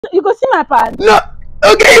You go see my pants. No.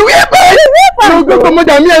 Okay, you wear pants. No, go come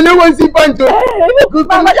down here. I no want see pants.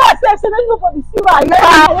 My mother said, "So let's go for the see my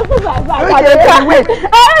pants." Okay, wait.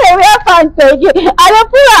 I wear pants again. I don't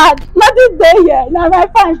put out. Nothing there here. Now my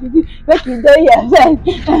pants is make it there here.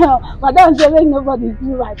 Madam said, "Make nobody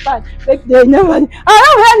see my pants. Make there nobody." I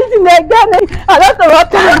don't wear anything like that. I don't know what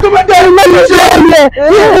to do. Come on,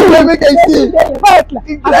 make I see.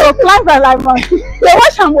 I go climb by like monkey. They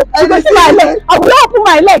wash am. You go see my leg. I will open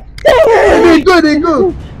my leg. They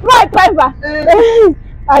go. My climber.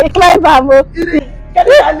 I climb am. Get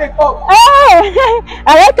that leg up. I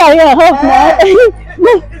don't carry a hope now.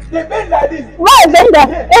 They bend like this. Why bender?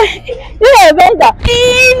 You're a bender.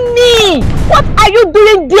 Ini! What are you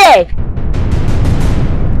doing there?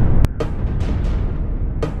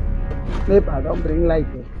 Maybe I don't bring light.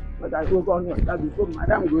 But I go on water before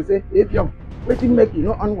Madam go say, if you waiting make you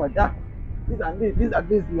know on water. These are this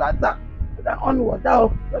you attack. But on water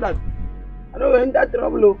so that I don't enter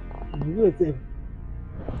trouble. You say,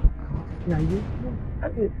 now you,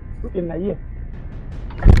 that is looking like you.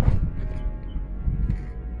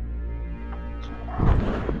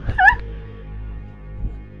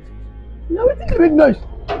 Now what is the big noise?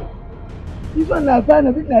 This one I find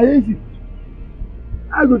a bit like easy.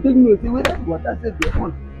 I go take me see where that water set the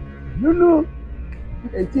on. You know,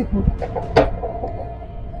 I take you.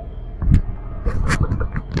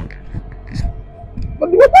 But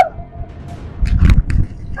the water.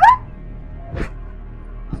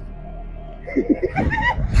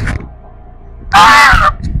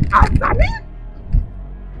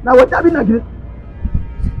 Now what happened again?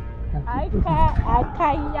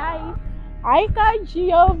 I can't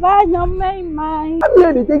Jehovah no my mind. I'm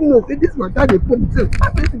here to take no say this water they put itself.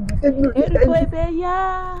 I'm here to take no.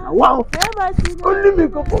 Wow. Only me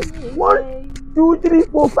go for 1, 2, 3,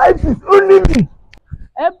 4, 5, 6. Only me.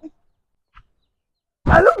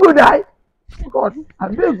 I don't go die. God, I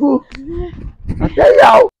beg you. I tell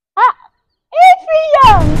you. If you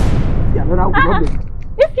Yeah, no,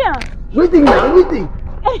 if you waiting now, waiting.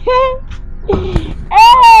 Hey,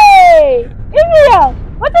 if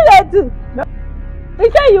what did I do? No.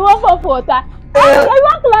 You say you want for water. I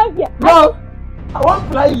want to climb here. No, I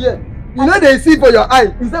want fly here. You know they see for your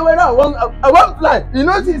eye. You say whether I want fly. You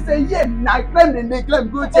know she say yeah, I climb then they climb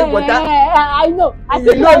go check water. I know.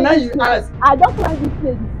 You know now you ask. I don't climb this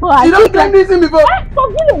place before. You don't climb this thing before.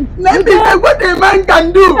 For village. Let me say what a man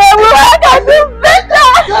can do. A woman can do better.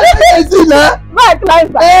 I see now. My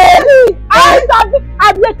climber. I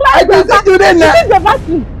the climber. I can say today now. This is the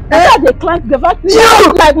battery. They climb the battery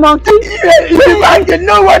like monkey.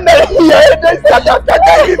 No wonder I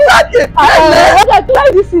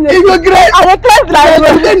climb this in you go great. I climb like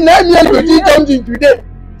something today.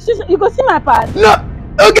 You go see my pants. No.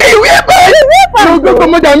 Okay, you wear pants. No, go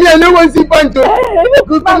come down here. I no want see pants. My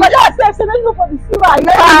mother said, "So let's go for the see my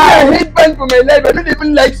pants." I hate pants for my life. I don't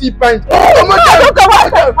even like see pants. Come on, I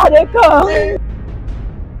dey come.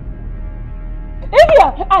 I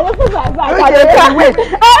don't put my bag. I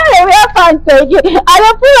wear pants again. I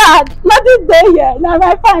don't put out. Nothing there here. Now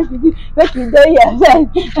my pants is make it there here.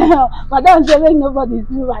 Madam said, "Make nobody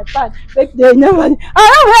see my pants. Make there nobody." I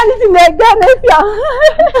don't wear anything like that.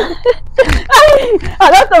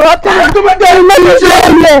 I don't know what to do. Make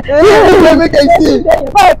I see.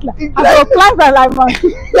 I go climb by like monkey.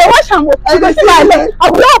 They wash am. I go see my leg. I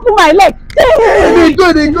will open my leg. They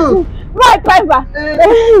go. My climber.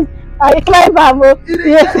 I climb am.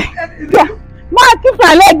 Yes. Yeah. Ma keep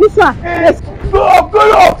my leg this one. Yes. Go up.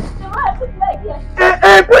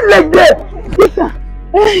 Put leg there. This one.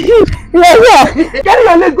 Yeah. Carry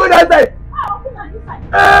your leg, go that side.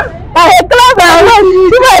 I climb am.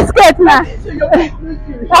 See my skirt now.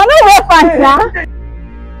 I no wear pants now.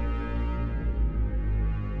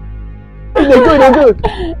 They go.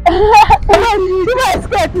 See my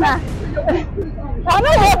skirt now. I no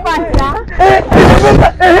wear pants now.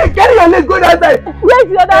 Carry your leg, go that side. Where's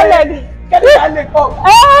the other leg? Carry that leg up. I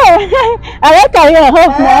don't carry a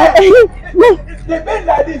hope now. They bend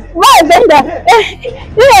like this. Why bender?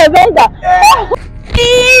 You're a bender.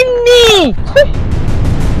 Ini!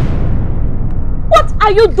 What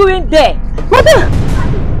are you doing there? Madam!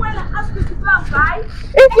 When I asked you to go and buy?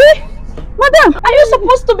 Madam, are you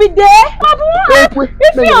supposed to be there? Wait,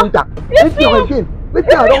 Hey,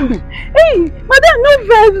 madam, no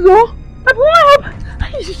verse, though. I want help. I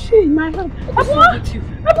see my hand. I want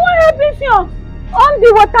help if you're on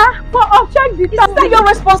the water for check the tap. Is that your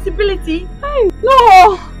responsibility? Hey,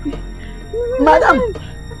 no. Madam,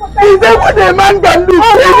 is that what a man can do?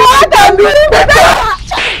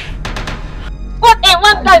 What a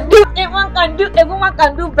man can do, a woman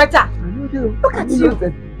can do better. Look at you.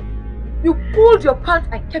 You pulled your pants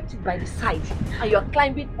and kept it by the side, and you're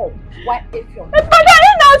climbing up while Efion. But I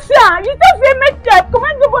didn't know, sir. You just say make sure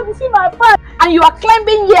comment nobody see my pants. And you are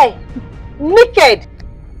climbing here, naked.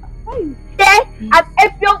 There, and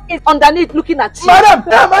Efion is underneath looking at you. Madam,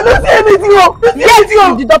 I don't see anything. Yes,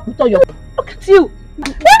 you did not put on your. Look at you. You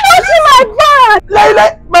don't see my pants.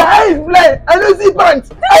 Like, my eyes blind. I don't see pants.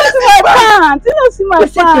 You don't see my pants. You don't see my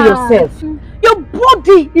pants. Listen to yourself. Your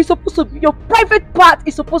body is supposed to be, your private part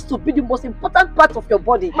is supposed to be the most important part of your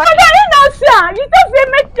body. But I didn't know, sir. You just say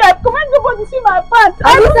make sure comment nobody see my pants.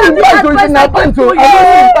 I don't see pants. I don't see pants. I don't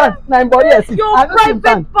see pants. My body is sick. Your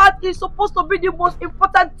private part is supposed to be the most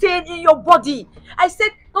important thing in your body. I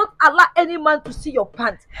said don't allow any man to see your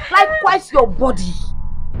pants. Likewise your body.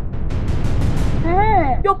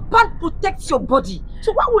 Your pant protects your body.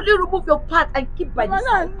 So why would you remove your pant and keep by the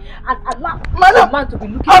side and allow a man to be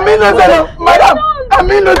looking at you? Madam, I'm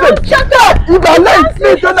innocent. Shut up! If I like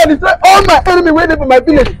me, don't destroy all my enemy waiting for my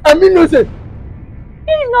village. I'm innocent.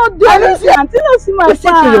 You not do anything. You don't see my pants.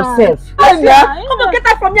 Listen to yourself. Come on, get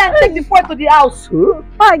out from here and take the phone to the house.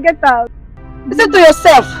 I get out. Listen to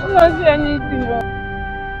yourself. You don't see anything.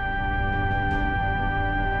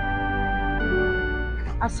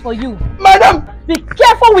 As for you, madam, be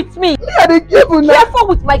careful with me. Be careful now. Careful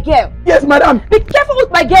with my girl. Yes, madam. Be careful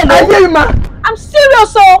with my girl. I hear you, ma. I'm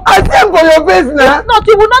serious, oh. I same for your face now. If not,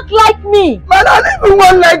 you will not like me. Madam, if you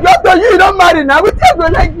want like doctor, you don't marry now. We take go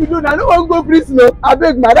like you do. I don't want to go prison. No. I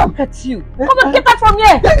beg, madam. Look at you. Come on, get out from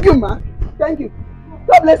here. Thank you, ma. Thank you.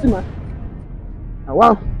 God bless you, ma. Now,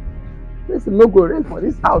 wow. This is no go rent for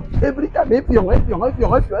this house. Every time, if you. I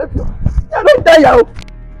don't die out.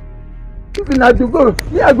 If you have to go,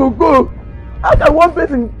 me I go. After one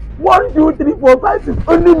person, 1, 2, 3, 4, 5, 6,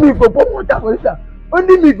 only me go pour water for it.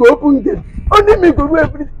 Only me go open gate. Only me go do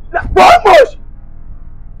everything. How much?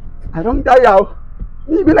 I don't die out.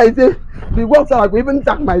 Me be like say, the works I go even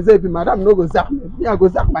sack myself. If madam no go sack me, I go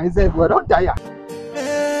sack myself. But I don't die out.